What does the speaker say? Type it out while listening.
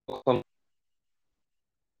welcome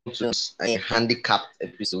to a handicapped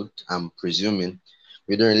episode. I'm presuming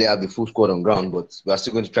we don't really have the full squad on ground, but we are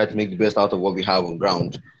still going to try to make the best out of what we have on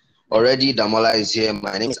ground. Already, Damola is here.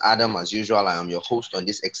 My name is Adam. As usual, I am your host on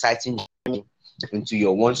this exciting journey into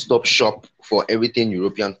your one-stop shop for everything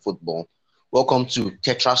European football. Welcome to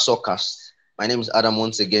TetraSoccast. My name is Adam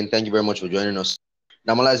once again. Thank you very much for joining us.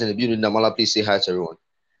 Damola is in the building. Damola, please say hi to everyone.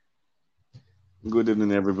 Good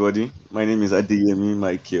evening, everybody. My name is Adeyemi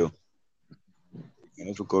Michael.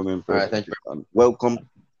 Thanks for coming, All right, thank you. and welcome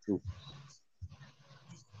to.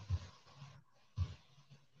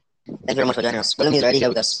 Thank you very much for joining us. Balumi is already here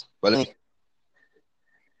with us. Balumi,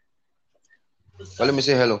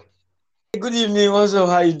 say hello. Good evening. What's up?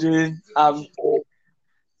 How you doing? To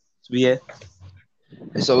be here.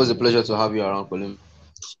 It's always a pleasure to have you around, Balumi.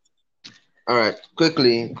 All right,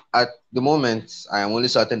 quickly, at the moment, I am only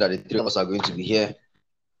certain that the three of us are going to be here.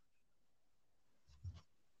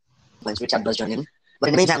 Once Richard does join in. But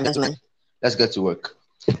in the meantime, gentlemen, let's get to work.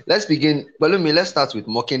 Let's begin. Balumi, let's start with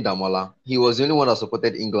mocking Damola. He was the only one that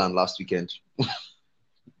supported England last weekend.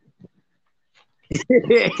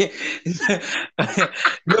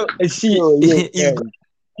 No, see,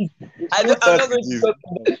 I'm not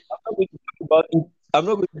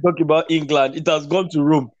going to talk about England. It has gone to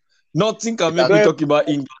Rome. Nothing can make me talk about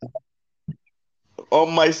England. On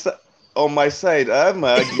my side, I have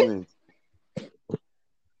my argument.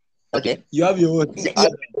 Okay. You have your own.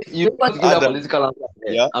 You want to give a political answer?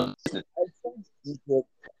 Yeah.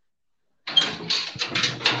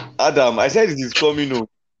 Adam, I said it is coming home.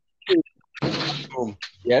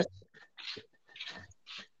 Yes.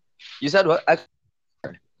 You said what? I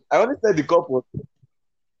only said the cup was.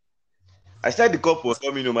 I said the cup was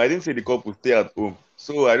coming home. I didn't say the cup would stay at home.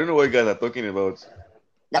 So I don't know what you guys are talking about.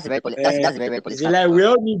 That's very political. Like we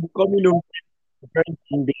all need to coming home.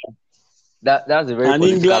 That's a very and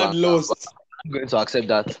England lost. I'm going to accept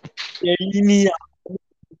that.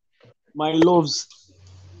 My loves.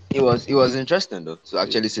 It was interesting though to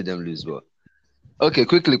actually see them lose. But okay,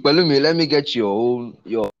 quickly, Pelumi, let me get your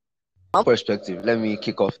perspective. Let me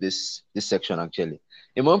kick off this section actually.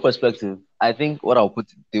 In my own perspective, I think the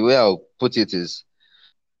way I'll put it is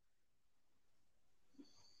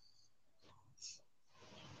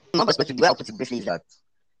briefly is that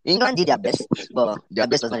England did their best, but their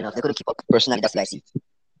best was not enough. They couldn't keep up. Personally, that's why I see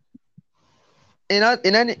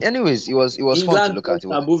it. Anyways, it was England fun to look at.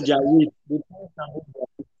 Above their weight.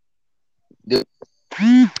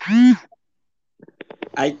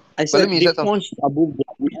 I said they punched above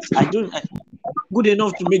their weight. Good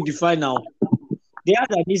enough to make the final. They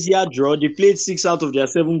had an easier draw. They played 6 out of their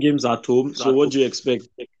 7 games at home. So what do you expect?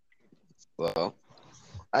 Well,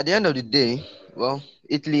 at the end of the day,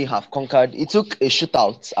 Italy have conquered. It took a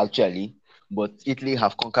shootout actually, but Italy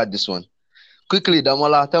have conquered this one. Quickly,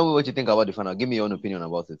 Damola, tell me what you think about the final. Give me your own opinion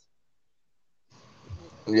about it.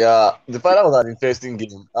 Yeah, the final was an interesting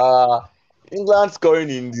game. England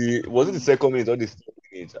scoring was it the second minute or the third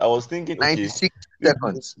minute? I was thinking, 96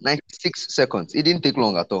 seconds. 96 seconds. It didn't take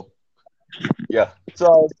long at all. Yeah. So I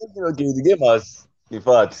was thinking, okay, the game has, in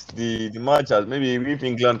fact, the match has maybe if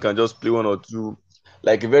England can just play one or two,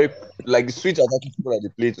 like the switch attacking football that they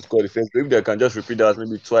play to score the first, if they can just repeat that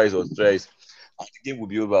maybe twice or thrice, and the game will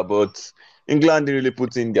be over. But England didn't really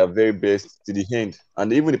put in their very best to the end,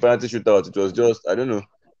 and even the penalty shootout, it was just I don't know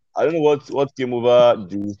what came over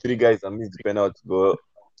the three guys that missed the penalty, but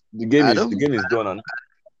the game is done. And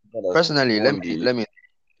personally, let me.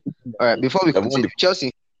 All right, before we continue,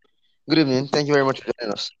 Chelsea. Good evening. Thank you very much for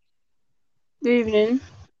joining us. Good evening.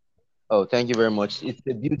 Oh, thank you very much. It's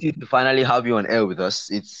a beauty to finally have you on air with us.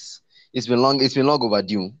 It's been long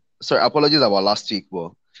overdue. Sorry, apologies about last week,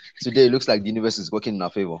 but today it looks like the universe is working in our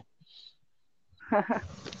favor. All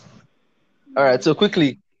right, so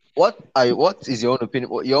quickly, what is your own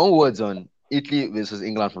opinion, your own words on Italy versus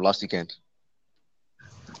England from last weekend?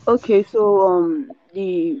 Okay, so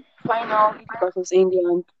the final versus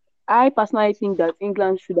England. I personally think that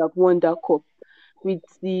England should have won that cup with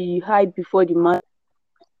the hype before the match.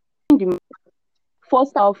 The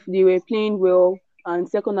first half they were playing well, and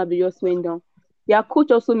second half they just went down. Their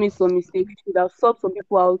coach also made some mistakes. He should have subbed some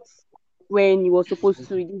people out when he was supposed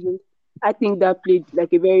to. I think that played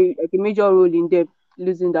like a major role in them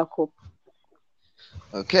losing that cup.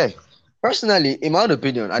 Okay, personally, in my own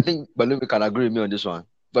opinion, I think Balumi can agree with me on this one.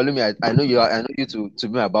 Balumi, I know you to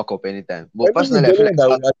be my backup anytime. But personally, I feel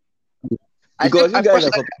like I feel like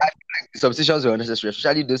substitutions were unnecessary,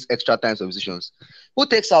 especially those extra time substitutions. Who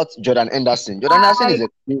takes out Jordan Henderson? Jordan Henderson is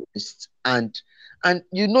experienced, and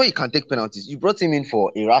you know he can take penalties. You brought him in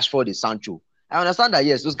for a Rashford, a Sancho. I understand that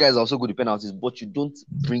yes, those guys are also good at penalties, but you don't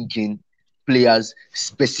bring in players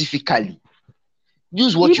specifically.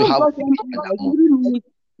 Use He what you even have. brought them in like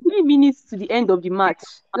 3 minutes to the end of the match.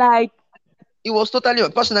 Like, It was totally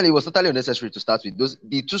unnecessary to start with.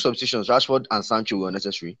 The two substitutions, Rashford and Sancho, were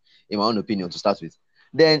unnecessary, in my own opinion, to start with.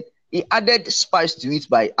 Then he added spice to it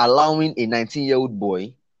by allowing a 19-year-old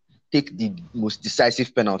boy take the most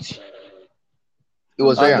decisive penalty. It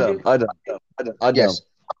was very Adam, Yes.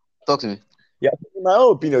 Talk to me. Yeah, in my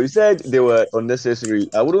own opinion, you said they were unnecessary.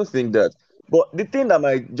 I wouldn't think that. But the thing that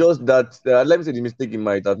might just let me say the mistake he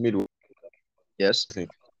might have made. Yes.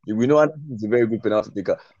 We know Anderson is a very good penalty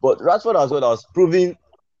taker, but Rashford as well has proven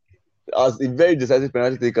as a very decisive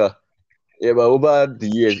penalty taker. Yeah, but over the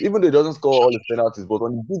years, even though he doesn't score all his penalties, but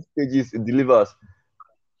on the big stages, it delivers.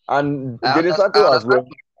 And Jadon Sancho as well.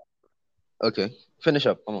 Okay, finish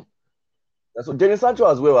up. Come on. So Jadon Sancho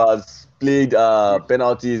as well has played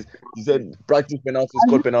penalties. He said practice penalties,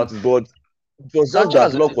 scored penalties, but it was just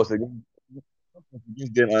that luck was against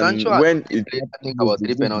them. And Sancho has when played, I think, about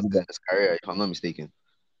 3 penalties in his career, if I'm not mistaken.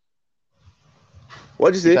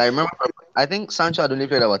 What did you say? If I remember, I think Sancho had only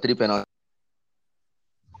played about 3 penalties.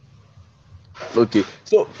 Okay,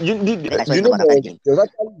 so you know there's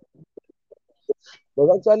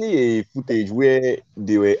actually a footage where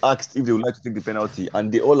they were asked if they would like to take the penalty,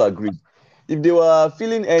 and they all agreed. If they were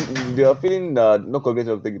feeling not convinced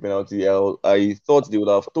to take the penalty, I thought they would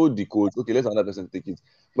have told the coach, okay, let another person take it.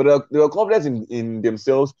 But they were confident in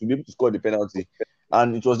themselves to be able to score the penalty,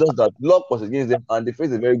 and it was just that luck was against them, and they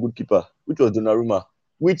faced a very good keeper, which was Donnarumma,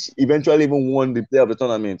 which eventually even won the player of the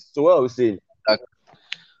tournament. So what I was saying.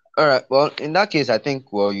 All right. Well, in that case, I think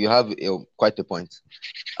you have quite a point.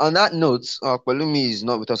 On that note, Palumi is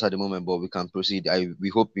not with us at the moment, but we can proceed. We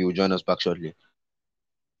hope he will join us back shortly.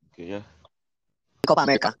 Okay, yeah. Copa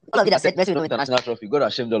America. All of you that said Messi will win international trophy. God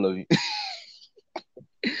ashamed all of you.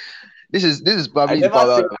 This is probably I the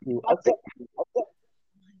power.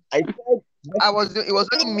 It was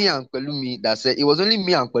only me and Palumi that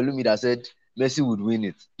said Messi would win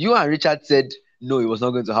it. You and Richard said no, it was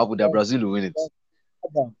not going to happen. That Brazil will win it.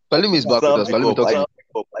 Palumi is back with us. Palumi, talk to me.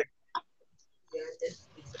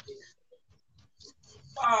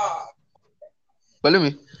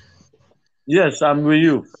 Palumi. Yes, I'm with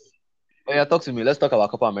you. Oh, yeah, talk to me. Let's talk about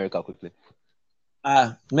Copa America quickly.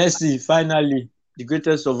 Messi, finally, the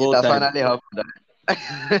greatest of all time. Finally happened.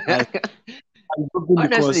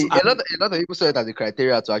 Honestly, a lot of people saw it as a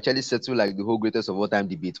criteria to actually settle like the whole greatest of all time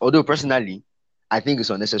debate. Although personally, I think it's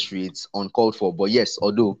unnecessary, it's uncalled for. But yes,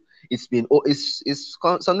 although it's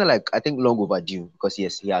something like I think long overdue, because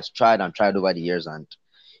yes, he has tried and tried over the years and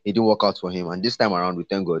it didn't work out for him. And this time around, we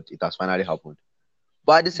thank God it has finally happened.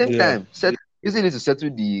 But at the same time, using it to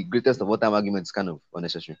settle the greatest of all time argument is kind of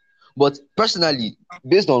unnecessary. But personally,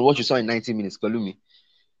 based on what you saw in 90 minutes, Palumi.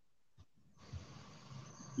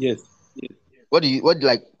 Yes.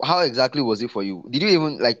 How exactly was it for you? Did you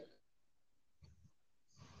even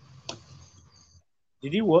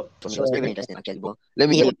Did you what? For me, it was very, very interesting actually. But let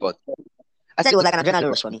me hear your thought. I said it was like an adrenaline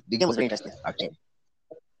rush for me. The game was very interesting. Actually.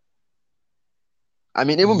 I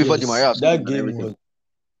mean, even before Di Maria, that game was.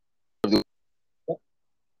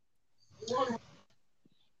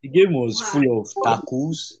 The game was full of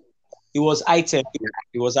tackles. It was high tempo.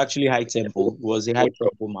 It was actually high tempo. It was a high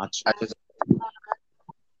tempo match.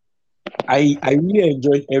 I really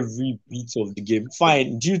enjoyed every bit of the game.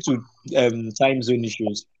 Fine, due to time zone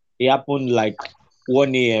issues, it happened like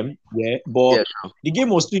 1 a.m. Yeah, but the game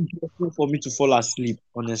was too interesting for me to fall asleep.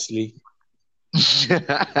 Honestly,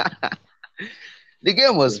 the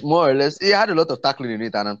game was more or less. It had a lot of tackling in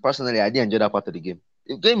it, and personally, I didn't enjoy that part of the game.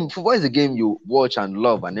 Football is a game you watch and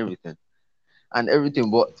love and everything.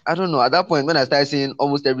 But I don't know. At that point, when I started seeing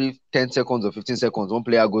almost every 10 seconds or 15 seconds, one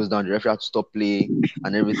player goes down, the referee has to stop playing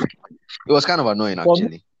and everything. It was kind of annoying,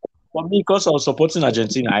 actually. For me, because I was supporting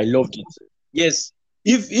Argentina, I loved it. Yes.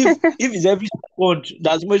 If it's every second,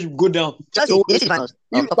 that's much go down. So, this is finals.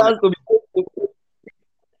 Before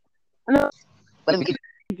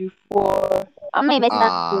I'm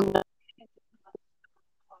not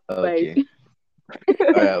okay.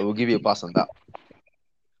 All right, we'll give you a pass on that.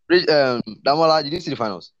 Damola, did you see the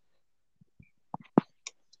finals?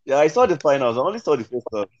 Yeah, I saw the finals. I only saw the first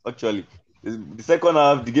half, actually. The second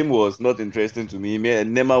half, the game was not interesting to me.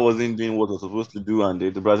 Neymar wasn't doing what he was supposed to do, and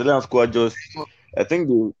the Brazilian squad just, I think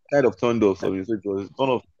they kind of turned off. So it was turn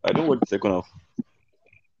off. I don't watch the second half.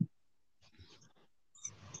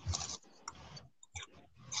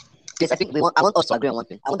 Yes, I think I want us to agree on one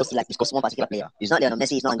thing. I want us to discuss one particular player. It's not Lionel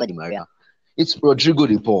Messi. It's not Angel Di Maria. It's Rodrigo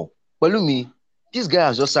De Paul. Palumi, this guy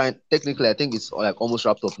has just signed. Technically, I think it's like almost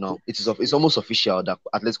wrapped up now. It's almost official that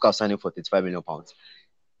Atletico are signing for £35 million.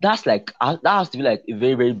 that has to be like a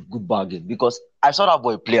very, very good bargain because I saw that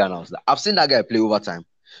boy play and I was like, I've seen that guy play over time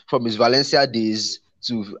from his Valencia days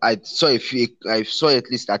to I saw at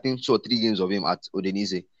least I think 2 or 3 games of him at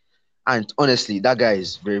Udinese, and honestly, that guy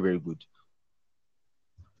is very, very good.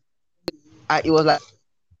 It was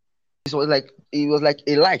like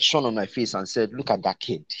a light shone on my face and said, "Look at that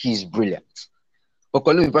kid, he's brilliant." But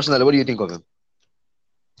Colin, personally, what do you think of him?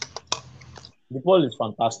 The ball is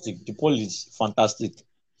fantastic. The ball is fantastic.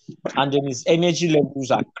 And then his energy levels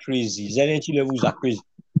are crazy. His energy levels are crazy.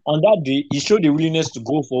 On that day, he showed the willingness to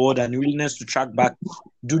go forward and the willingness to track back,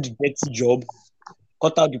 do the dirty job,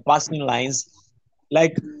 cut out the passing lines.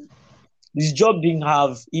 Like his job didn't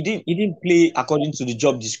have he didn't play according to the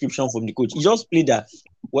job description from the coach. He just played that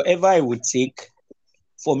whatever I would take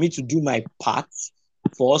for me to do my part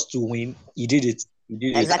for us to win, he did it. He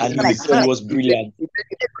did it. Exactly. And It's not he like was brilliant. He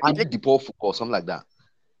played the ball football, something like that.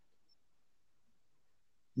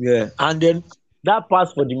 Yeah. And then that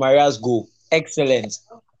pass for Di Maria's goal, excellent.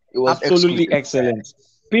 It was Absolutely exquisite. excellent. It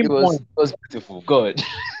Pinpoint. was beautiful. God.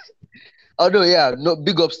 Although, yeah, no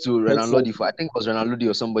big ups to Renan Excellent. Lodi for I think it was Renan Lodi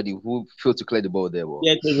or somebody who failed to clear the ball there. Well.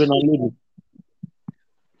 Yeah, it was Ronaldo.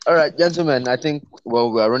 All right, gentlemen. I think we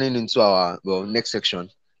are running into our next section.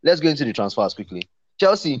 Let's go into the transfers quickly.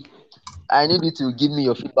 Chelsea, I need you to give me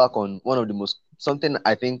your feedback on one of the most something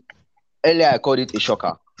I think earlier I called it a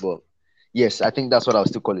shocker, but yes, I think that's what I'll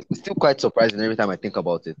still call it. It's still quite surprising every time I think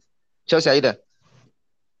about it. Chelsea, are you there?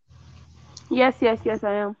 Yes, yes, yes,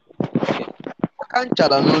 I am. Can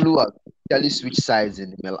Chalanolu has officially switched sides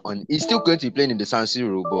in Milan? He's still going to be playing in the San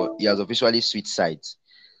Siro, but he has officially switched sides.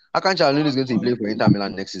 Akan Chalanolu is going to be playing for Inter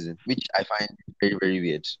Milan next season, which I find very, very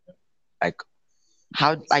weird.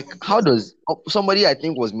 How does somebody I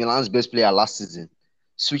think was Milan's best player last season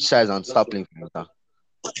switch sides and start playing for Inter?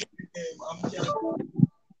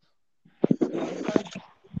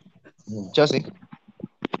 Chelsea.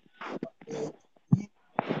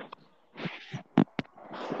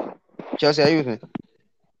 Chelsea, are you with me?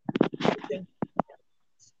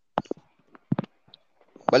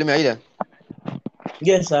 Balimi, are you there?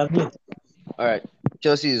 Yes, I'm here. All right.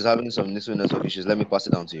 Chelsea is having some network issues. Let me pass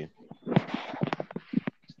it down to you.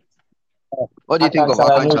 What do you think of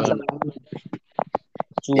Akan Chalanolu?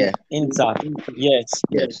 To Inter. Yes.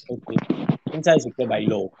 Yes. Okay. Inter is a club I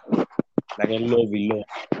love. Like I love a lot.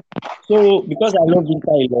 So because I love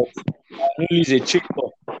Inter a lot, I know he's a traitor.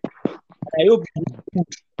 I hope he's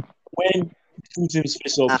good when the two teams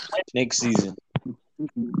face up next season.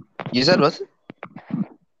 You said what?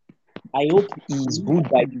 I hope he's booed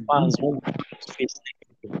by the fans when the teams face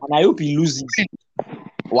next season. And I hope he loses.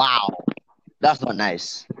 Wow. That's not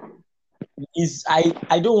nice. I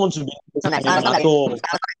don't want to be at all.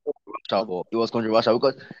 It was controversial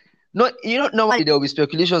because normally there will be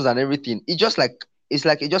speculations and everything. It just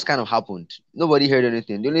it just kind of happened. Nobody heard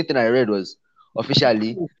anything. The only thing I read was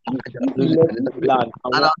officially.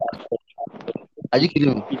 Are you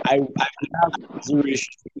kidding me? I will have zero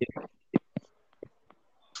issues with it.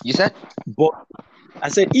 You said? But I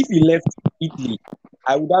said if he left Italy,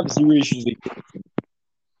 I would have zero issues with it.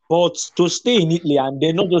 But to stay in Italy and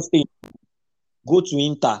then not just stay, go to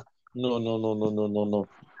Inter. No.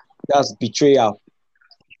 That's betrayal.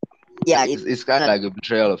 Yeah, it's kind of like a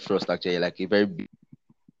betrayal of trust, actually. Like a very big.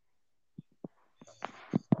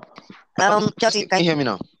 Chelsea, Can you hear me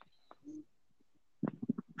now?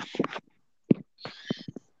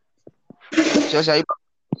 Chelsea, are you...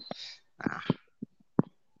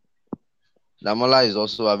 Damola is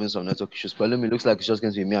also having some network issues. Palumi looks like it's just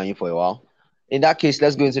going to be me and you for a while. In that case,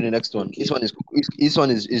 let's go into the next one. Okay. This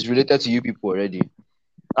one is related to you people already.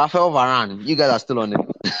 Rafael Varane, you guys are still on it.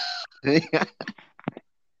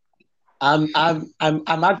 I'm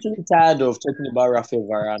actually tired of talking about Rafael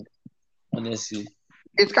Varane. Honestly,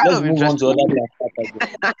 it's kind of interesting.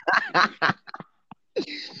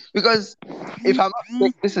 Because if I'm not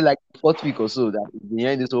mistaken, this is like the 4th week or so that the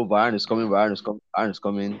end this whole Varane is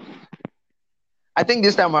coming. I think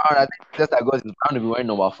this time around, I think just that goes is bound to be wearing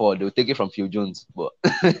number 4. They'll take it from Phil Jones, but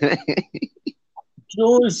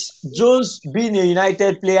Jones being a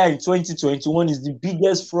United player in 2021 is the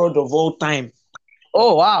biggest fraud of all time.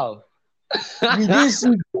 Oh wow! We didn't see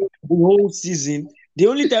the whole season. The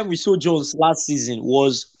only time we saw Jones last season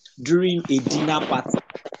was during a dinner party,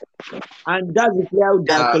 and that's the player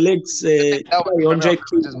that collects 100K.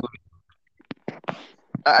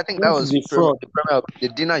 I think that was the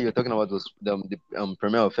dinner you're talking about was the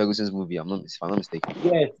premiere of Ferguson's movie. If I'm not mistaken.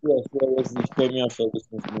 Yes, there was the premiere of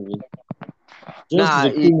Ferguson's movie.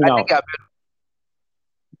 I think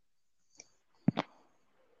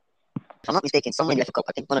if I'm not mistaken, somewhere in the FA Cup,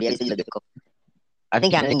 I think one of the early stages of the FA Cup. I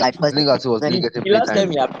think Lingard first. Lingard was really Then getting The play last time.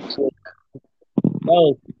 time he appeared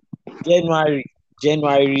was that was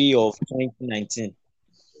January of 2019.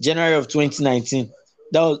 January of 2019.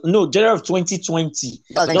 January of 2020.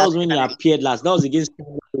 That was That when was when he appeared last. That was against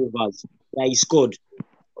Rovers. Yeah, he scored.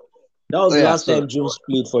 That was Oh the yeah, last so time Jones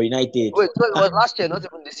played for United. wait, so it was And last year, not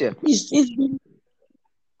even this year. it's been,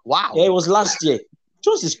 Wow. yeah, it was last year.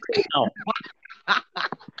 Jones is playing now.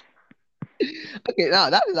 Okay, now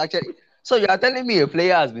that is actually so you are telling me a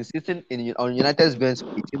player has been sitting on United's bench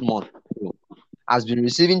for 18 months, has been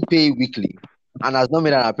receiving pay weekly, and has not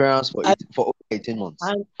made an appearance for And, over 18 months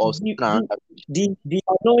and or the, something around the, that. the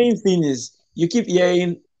annoying thing is you keep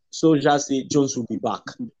hearing soldiers say Jones will be back.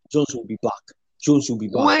 Jones will be back. Jones will be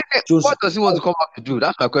back. What does he want to come back to do?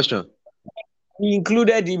 That's my question. We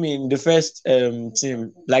included him in the first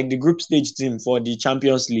team, like the group stage team for the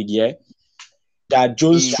Champions League, yeah? That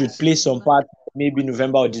Jones should play some part, maybe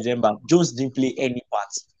November or December. Jones didn't play any part.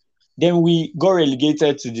 Then we got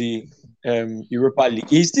relegated to the Europa League.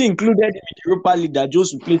 He still included in the Europa League that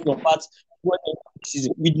Jones would play some part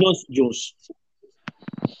season. We did not see Jones.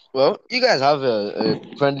 Well, you guys have a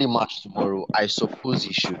friendly match tomorrow. I suppose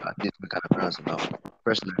he should at least make an appearance now.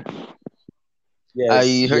 Personally,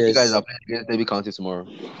 I heard you guys are playing against Derby County tomorrow.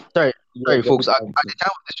 Sorry, folks. At the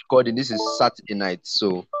time of this recording, this is Saturday night.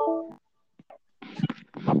 So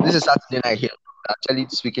this is Saturday night here. Actually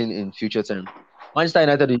speaking in future term. Manchester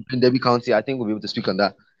United in Derby County, I think we'll be able to speak on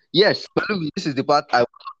that. Yes, this is the part I want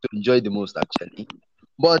to enjoy the most actually.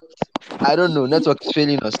 But I don't know, network is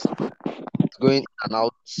failing us. It's going in and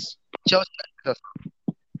out. Chelsea.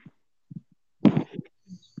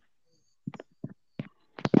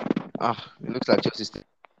 It looks like Chelsea.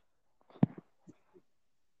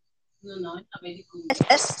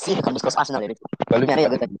 let's see if we can discuss Arsenal a little. I know you're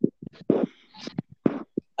going to.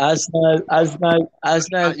 Arsenal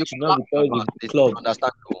You should not be called a club.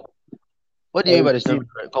 Understandable. What do you mean by the team?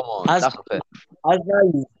 Come on, that's not fair.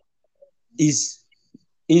 Arsenal is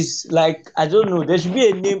like, I don't know. There should be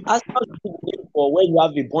a name. Arsenal should be a name for when you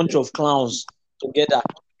have a bunch of clowns together.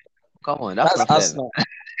 Come on, that's not Arsenal. fair.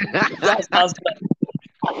 That's Arsenal.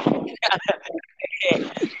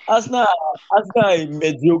 Arsenal is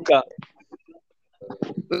mediocre.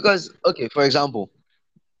 Because okay, for example,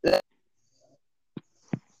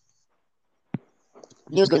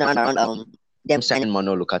 News going around them signing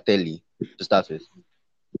Manuel Locatelli to start with.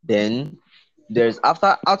 Then there's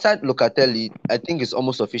outside Locatelli, I think it's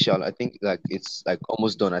almost official. I think like it's like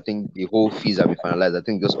almost done. I think the whole fees have been finalized. I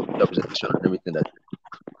think just official presentation and everything that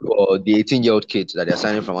for the 18-year-old kids that they're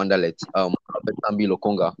signing from Anderlecht, Tambi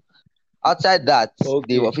Lokonga. Outside that,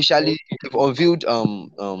 they've unveiled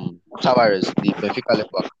Tavares, the Benfica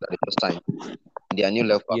left back that they just signed. Their new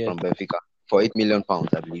left back from Benfica for £8 million,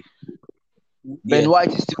 I believe. Ben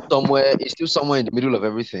White is still somewhere in the middle of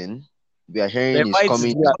everything. We are hearing he's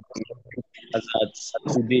coming.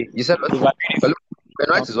 Today. You said what? Ben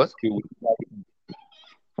White is what?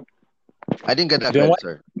 I didn't get that right,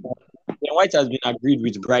 sir. Ben White has been agreed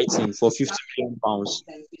with Brighton for £50 million.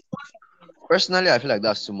 Personally, I feel like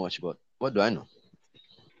that's too much, but what do I know?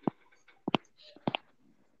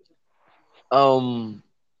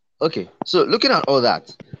 Okay, so looking at all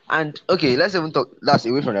that, and okay, let's even talk that's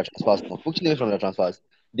away from the transfers. Looking away from the transfers,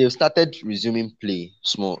 they've started resuming play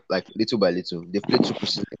small, like little by little. They've played 2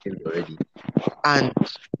 preseason games already, and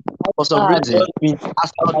for some reason,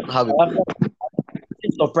 Arsenal don't have it. I'm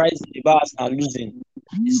surprised about Arsenal losing.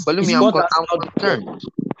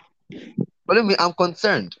 I'm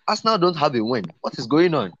concerned. Arsenal don't have a win. What is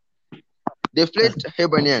going on? They've played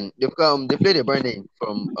Hibernian. They played Hibernian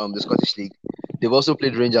from the Scottish League. They've also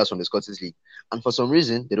played Rangers from the Scottish League, and for some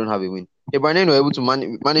reason they don't have a win. Hibernian were able to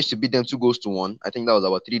manage to beat them 2-1. I think that was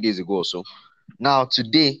about 3 days ago or so. Now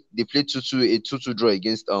today they played 2-2, a 2-2 draw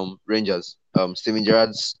against Rangers, Steven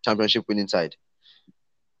Gerrard's championship winning side.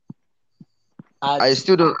 I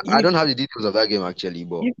don't have the details of that game actually,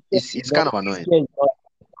 but it's kind of annoying.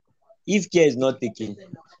 If care is not taken,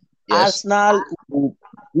 Arsenal will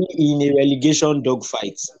be in a relegation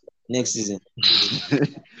dogfight next season.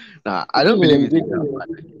 Nah, I don't believe it.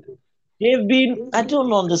 I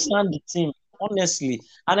don't understand the team, honestly.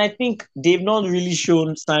 And I think they've not really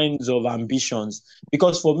shown signs of ambitions.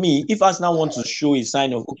 Because for me, if Arsenal want to show a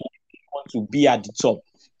sign of want to be at the top,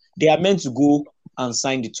 they are meant to go and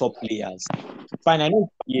sign the top players. Fine, I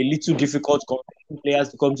know it's a little difficult for players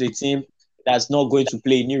to come to a team that's not going to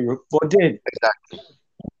play in Europe, but then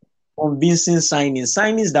convincing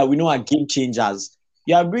signings that we know are game changers.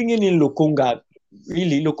 You are bringing in Lokonga.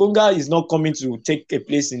 Really, Lokonga is not coming to take a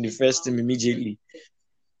place in the first team immediately.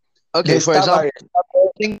 Okay, for example,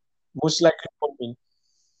 most likely coming.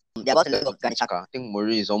 they're about to let go of Granit Xhaka. I think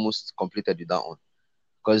Mourinho is almost completed with that one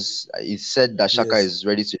because he said that Shaka Yes. is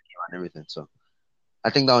ready to leave and everything. So I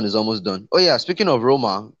think that one is almost done. Oh yeah, speaking of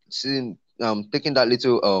Roma, seeing taking that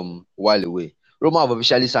little while away, Roma have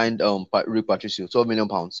officially signed Rui Patricio, £12 million.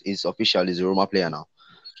 He's official. He's a Roma player now.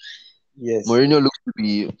 Yes. Mourinho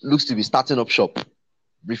looks to be starting up shop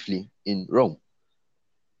briefly in Rome.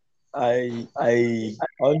 I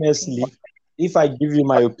honestly, if I give you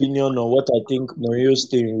my opinion on what I think Mourinho's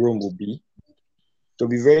stay in Rome will be, to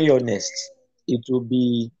be very honest, it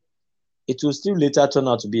will still later turn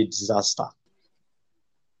out to be a disaster.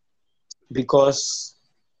 Because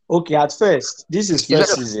okay, at first, this is He's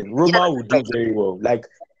first better. season. Roma will do very well. Like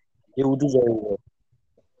they will do very well.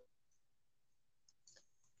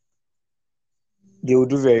 They will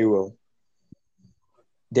do very well.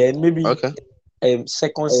 Then maybe Okay.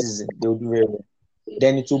 second season they will do very well.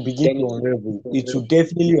 Then it will begin to unravel. It will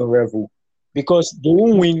definitely unravel because they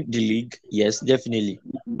won't win the league. Yes, definitely.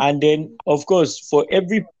 And then, of course, for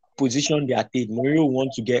every position they attain, Mourinho will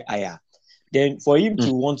want to get higher. Then, for him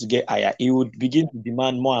to want to get higher, he would begin to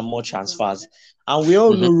demand more and more transfers. And we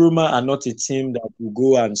all know Roma are not a team that will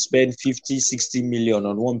go and spend 50, 60 million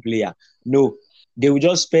on one player. No, they will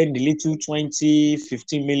just spend a little 20,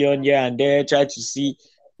 15 million here and there, try to see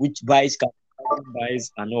which buys can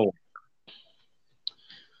buys and all.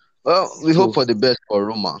 Well, we hope So for the best for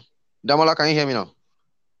Roma. Damola, can you hear me now?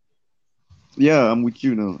 Yeah, I'm with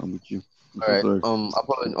you now. I'm with you. I'm All so right.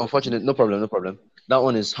 sorry. Unfortunate, no problem, no problem. That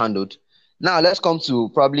one is handled. Now let's come to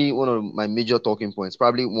probably one of my major talking points.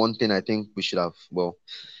 Probably one thing I think we should have. Well,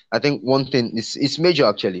 I think one thing is it's major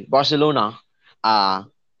actually. Barcelona are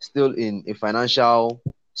still in a financial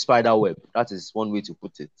spider web. That is one way to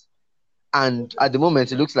put it. And at the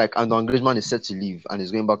moment, it looks like Antoine Griezmann is set to leave and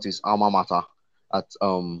is going back to his alma mater at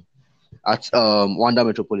Wanda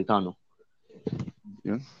Metropolitano.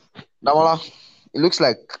 Yeah. Damola, it looks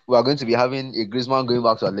like we are going to be having a Griezmann going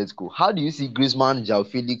back to Atletico. How do you see Griezmann, João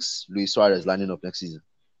Felix, Luis Suarez lining up next season?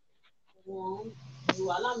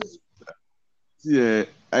 Yeah,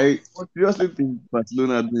 I seriously think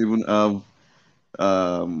Barcelona don't even have.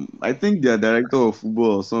 I think their director of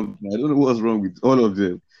football or something. I don't know what's wrong with all of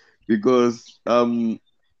them, because they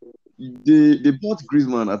bought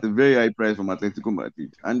Griezmann at a very high price from Atletico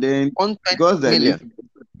Madrid, and then 120 because they're in a,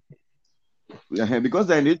 million. because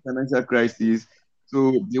they're in a financial crisis,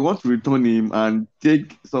 so they want to return him and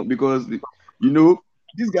take some, because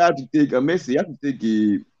this guy had to take a Messi had to take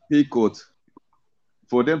a pay cut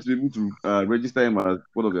for them to be able to register him as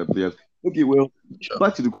one of their players. Okay, well, Sure.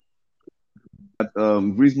 back to the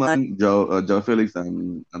Griezmann, João Felix,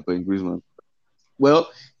 and Antoine Griezmann. Well,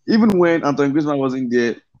 even when Antoine Griezmann wasn't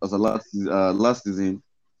there as a last season,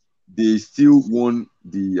 they still won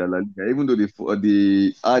the La Liga, even though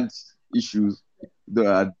they had issues. They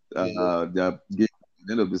had their game at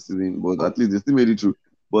the end of the season, but at least they still made it through.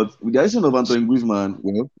 But with the addition of Antoine Griezmann,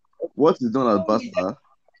 well, what he's done at Barca,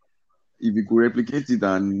 if he could replicate it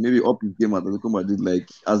and maybe up his game at Atletico Madrid, like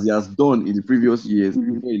as he has done in the previous years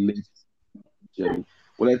before he left, actually.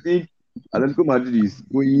 Well, I think Atletico Madrid is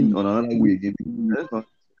going on another way again.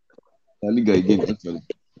 La Liga again, actually.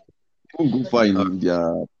 They won't go far Uh, in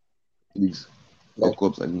their leagues or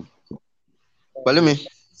cups, I mean. but let me,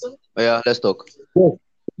 yeah, let's talk. yes,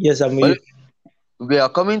 yes, I'm with Well, you. we are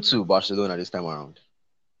coming to Barcelona this time around.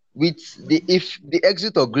 With if the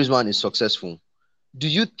exit of Griezmann is successful, do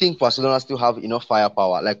you think Barcelona still have enough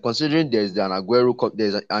firepower? Like considering there's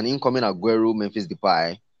an incoming Aguero, Memphis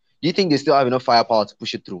Depay. Do you think they still have enough firepower to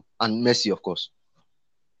push it through? And Messi, of course.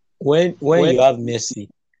 When you have Messi,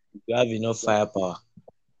 you have enough firepower.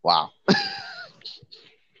 Wow.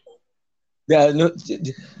 There are no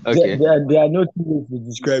Okay. there are no two ways to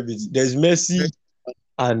describe it. There's Messi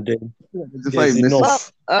and then there's Messi.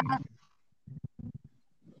 enough. Uh,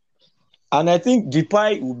 And I think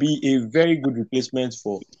Depay will be a very good replacement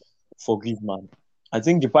for Griezmann. I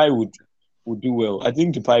think Depay would do well. I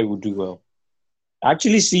think Depay would do well. I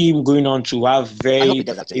actually see him going on to have I hope he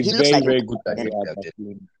does actually. a He looks very like him. very good at the career end at of the day.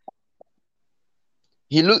 Barcelona.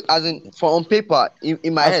 He look as in for on paper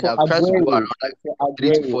in my As head. for I've tried to go around Aguero, like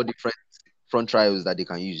 3 to 4 different front trials that they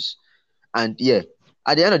can use, and yeah,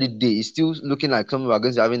 at the end of the day, it's still looking like some of are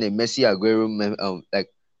going to having a Messi Aguero like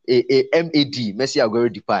a MAD Messi Aguero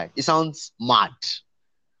Depay. It sounds mad,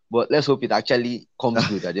 but let's hope it actually comes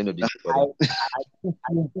good at the end of the day for them.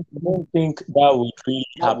 I don't think that would really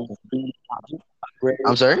happen.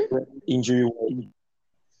 I'm Aguero sorry, injury.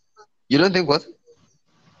 you don't think what?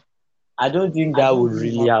 I don't think that would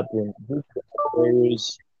really happen. Due to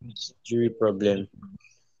Aguero's injury problem.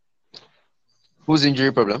 Whose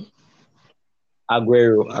injury problem?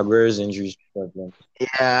 Aguero's injury problem.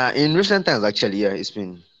 Yeah, in recent times, actually, yeah, it's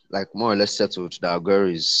been like more or less settled that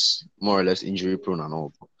Aguero is more or less injury prone and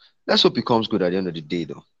all. Let's hope he comes good at the end of the day,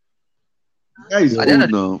 though. Guy is At the end Yeah.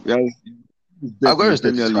 of old now. Yeah, he's the, dead in Aguero the is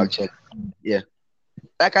Premier 32, League. actually. Yeah.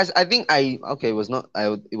 Like I think okay, it was not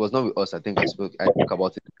with us. I think I spoke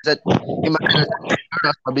about it. I said in my head, I said,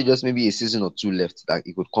 there's probably just maybe a season or two left that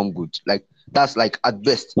it could come good. Like that's like at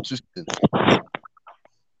best 2 seasons.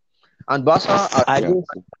 And Barca I Yeah. don't.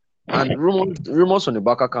 and rumors from the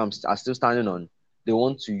Barca camps are still standing on. They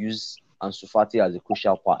want to use Ansu Fati as a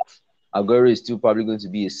crucial part. Aguero is still probably going to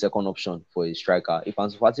be a second option for a striker. If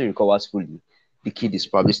Ansu Fati recovers fully, the kid is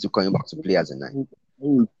probably still coming back to play as a nine.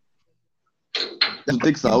 To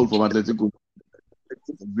take Saul from Atletico,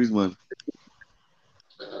 Griezmann.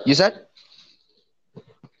 You said?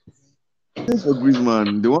 For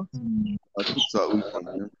Griezmann, they want to take Saul from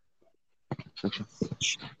him.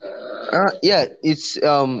 Yeah, it's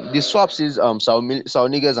the swaps is Saul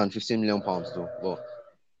Niguez and 15 million pounds though. But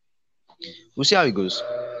we'll see how it goes.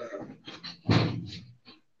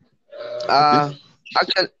 Okay. Uh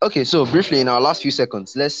actually okay, so briefly in our last few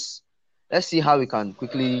seconds, let's see how we can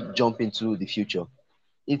quickly jump into the future.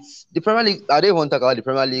 It's the Premier League. I don't want to talk about the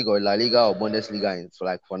Premier League or La Liga or Bundesliga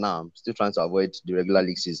for now. I'm still trying to avoid the regular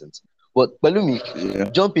league seasons. But Balumi, Yeah.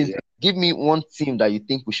 jump in. Give me one team that you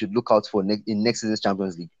think we should look out for in next season's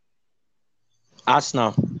Champions League.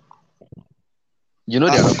 Arsenal. You know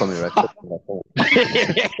they're not coming, right?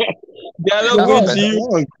 They are not That's going Wrong, to offensive. use.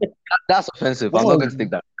 wrong, That's offensive. I'm not going to take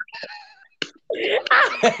that.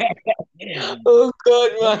 Oh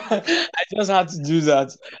God, man! I just had to do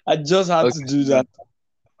that. I just had to Okay. do that.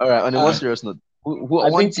 All right. On a more Uh, serious note, I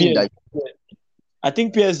one think team that I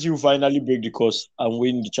think PSG will finally break the course and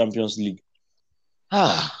win the Champions League.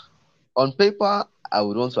 on paper I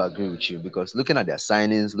would want to agree with you because looking at their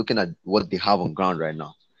signings, looking at what they have on ground right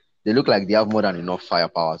now, they look like they have more than enough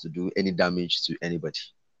firepower to do any damage to anybody.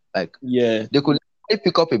 Like Yeah, they could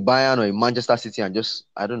pick up a Bayern or a Manchester City and just,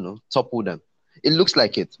 I don't know, topple them. It looks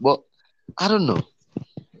like it, but I don't know.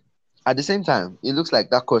 At the same time, it looks like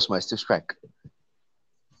that course might still strike.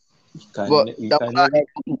 you can But you can never.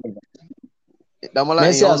 Damola, in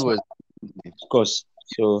Messi your has, own words, of course.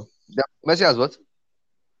 So Messi has what?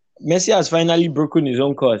 Messi has finally broken his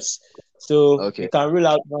own course. So you Okay, can rule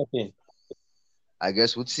out nothing. I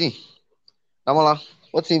guess we'll see. Damola,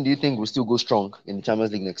 what team do you think will still go strong in the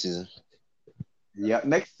Champions League next season? Yeah,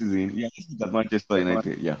 next season, yeah, this is at Manchester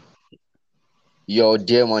United. Yeah, Your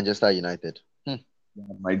dear Manchester United.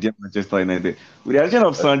 my dear Manchester United. With the addition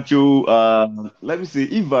of Sancho, let me see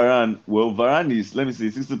if Varane is, let me say,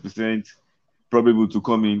 60% probable to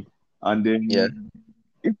come in, and Yeah. then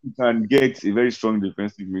if we can get a very strong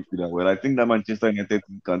defensive midfielder, well, I think that Manchester United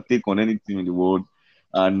can take on any team in the world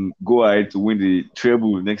and go ahead to win the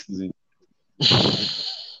treble next season.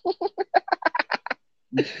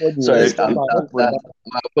 Sorry, Let's keep our hope for that.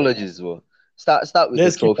 my apologies. Well, start with a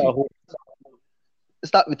Let's keep trophy. our hope.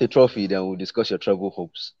 Start with a trophy, then we'll discuss your treble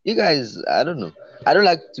hopes. You guys, I don't know. I don't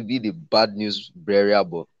like to be the bad news bearer,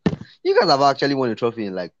 but you guys have actually won a trophy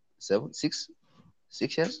in like 6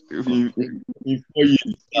 years. In 4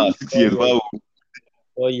 years, 6 years, 4 years. wow.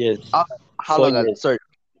 4 years. How Four long? years. Sorry,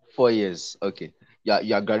 4 years. Okay, yeah,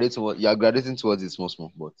 you're graduating. You're graduating towards it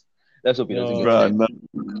small, but let's hope it doesn't get No, to Bruh,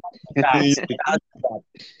 there. that's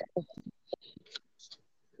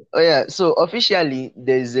Oh yeah, so officially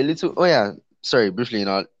there's a little. Oh yeah, sorry, briefly,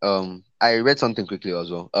 I read something quickly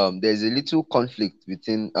as well. There's a little conflict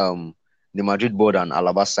between the Madrid board and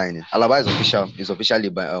Alaba signing. Alaba is officially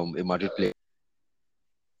by a Madrid player.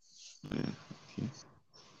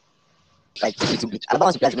 Like, Alaba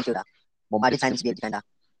wants to play as a midfielder, but Madrid signed him to be a defender.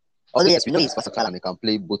 Although, yes, we know he's versatile And he can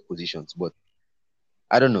play both positions, but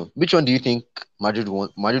I don't know which one do you think Madrid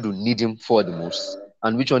would need him for the most,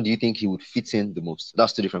 and which one do you think he would fit in the most?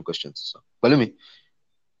 That's two different questions. So, but let me.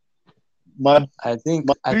 I think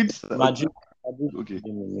Madrid, Madrid okay.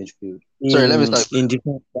 in the midfield. Sorry, let me start. In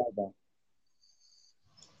defense. Rather.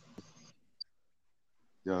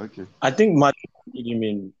 Yeah, okay. I think Madrid need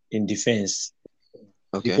him in defense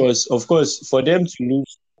Okay. because, of course, for them to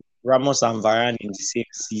lose Ramos and Varane in the same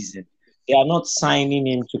season, they are not signing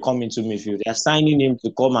him to come into midfield. They are signing him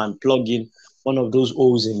to come and plug in one of those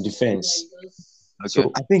holes in defense. Okay.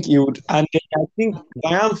 So I think he would, and I think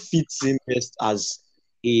Varane fits him best as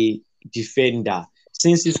a defender.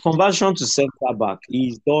 Since his conversion to centre back,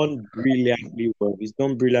 he's done brilliantly well. He's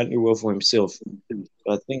done brilliantly well for himself.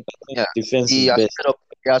 So I think Yeah, defense he is has best. paired up.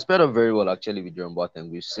 He has paired up very well actually with Jerome Boateng.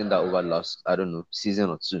 We've seen that over the last, I don't know, season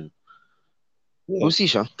or two. Yeah. We'll see,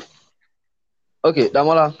 Sha. Okay,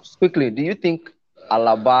 Damola, quickly, do you think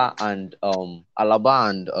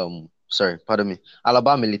sorry, pardon me.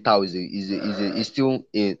 Alaba Militao is still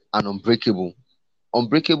an unbreakable.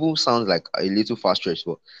 Unbreakable sounds like a little fast stretch,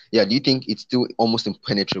 but yeah, do you think it's still almost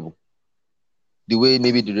impenetrable? The way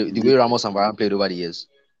maybe the way Ramos and Varane played over the years.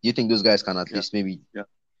 Do you think those guys can at Yeah, least maybe yeah.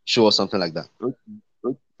 show us something like that?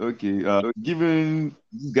 Okay, okay. Given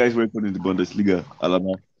this guy's record in the Bundesliga,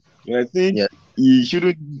 Alaba, I think Yeah, he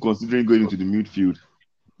shouldn't be considering going into the midfield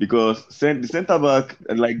because the centre back,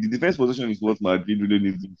 like the defense position, is what Madrid really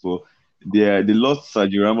needs him for. They lost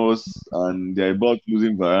Sergio Ramos and they're about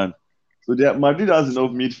losing Varane. So Madrid has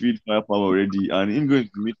enough midfield firepower already, and him going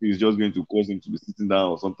to midfield is just going to cause him to be sitting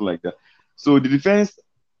down or something like that. So the defense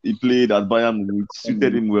he played at Bayern Munich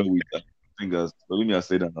suited him well with fingers. Solomon has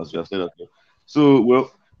said that as you have said that. Well. So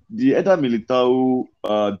well, the Eder Militao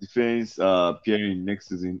defense pairing next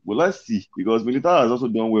season. Well, let's see because Militao has also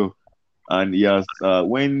done well, and he has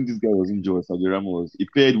when this guy was injured, Sergio Ramos, he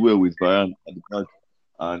paired well with Varane at the back,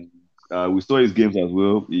 and we saw his games as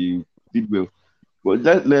well. He did well.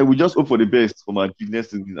 But we just hope for the best for Madrid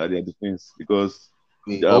next season at their defense because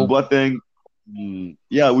we hope. Boateng,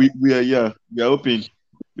 yeah, we are hoping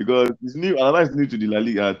because it's new. Alaba is new to the La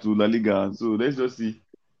Liga, and so let's just see.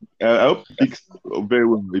 I hope it picks very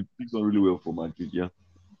well. It picks on really well for Madrid. Yeah.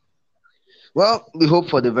 Well, we hope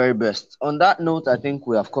for the very best. On that note, I think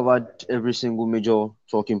we have covered every single major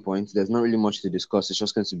talking point. There's not really much to discuss. It's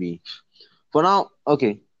just going to be for now.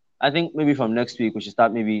 Okay, I think maybe from next week we should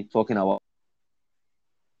start maybe talking about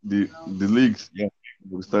The leagues, yeah,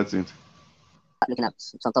 we'll start it. Looking at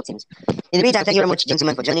some top teams. In the meantime, thank you very much,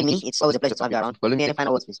 gentlemen, for joining me. It's always a pleasure to have you around. Any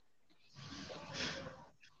final words, please?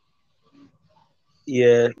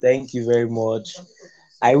 Yeah, thank you very much.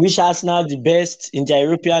 I wish Arsenal the best in their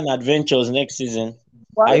European adventures next season.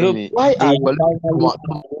 I hope Why they are finally.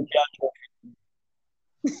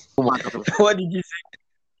 What did you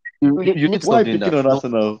you need to why stop doing picking that. on No,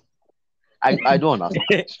 Arsenal? I don't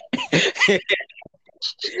understand. say?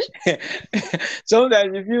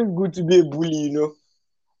 Sometimes it feels good to be a bully.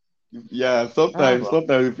 Yeah, sometimes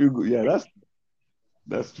you feel good. Yeah,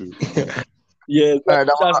 that's true. Yeah, All right,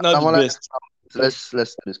 that's not the Damola, best. let's do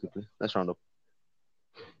this quickly. Let's round up.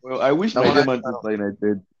 Well, I wish Damola, Manchester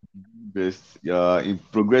United best. Yeah, in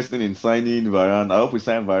progressing in signing Varane. I hope we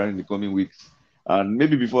sign Varane in the coming weeks. And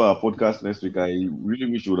maybe before our podcast next week, I really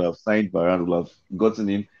wish we would have signed Varane, would have gotten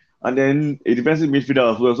him. And then a defensive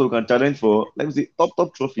midfielder as well, so we can challenge for, let me see,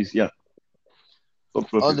 top trophies. Yeah, top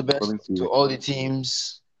all trophies the best coming to to. all the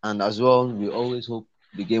teams, and as well, we always hope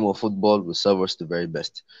the game of football will serve us the very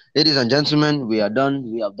best. Ladies and gentlemen, we are done.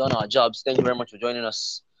 We have done our jobs. Thank you very much for joining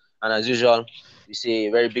us. And as usual, we say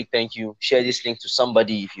a very big thank you. Share this link to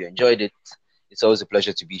somebody if you enjoyed it. It's always a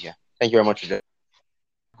pleasure to be here. Thank you very much for joining.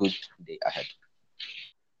 Good day ahead.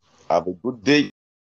 Have a good day.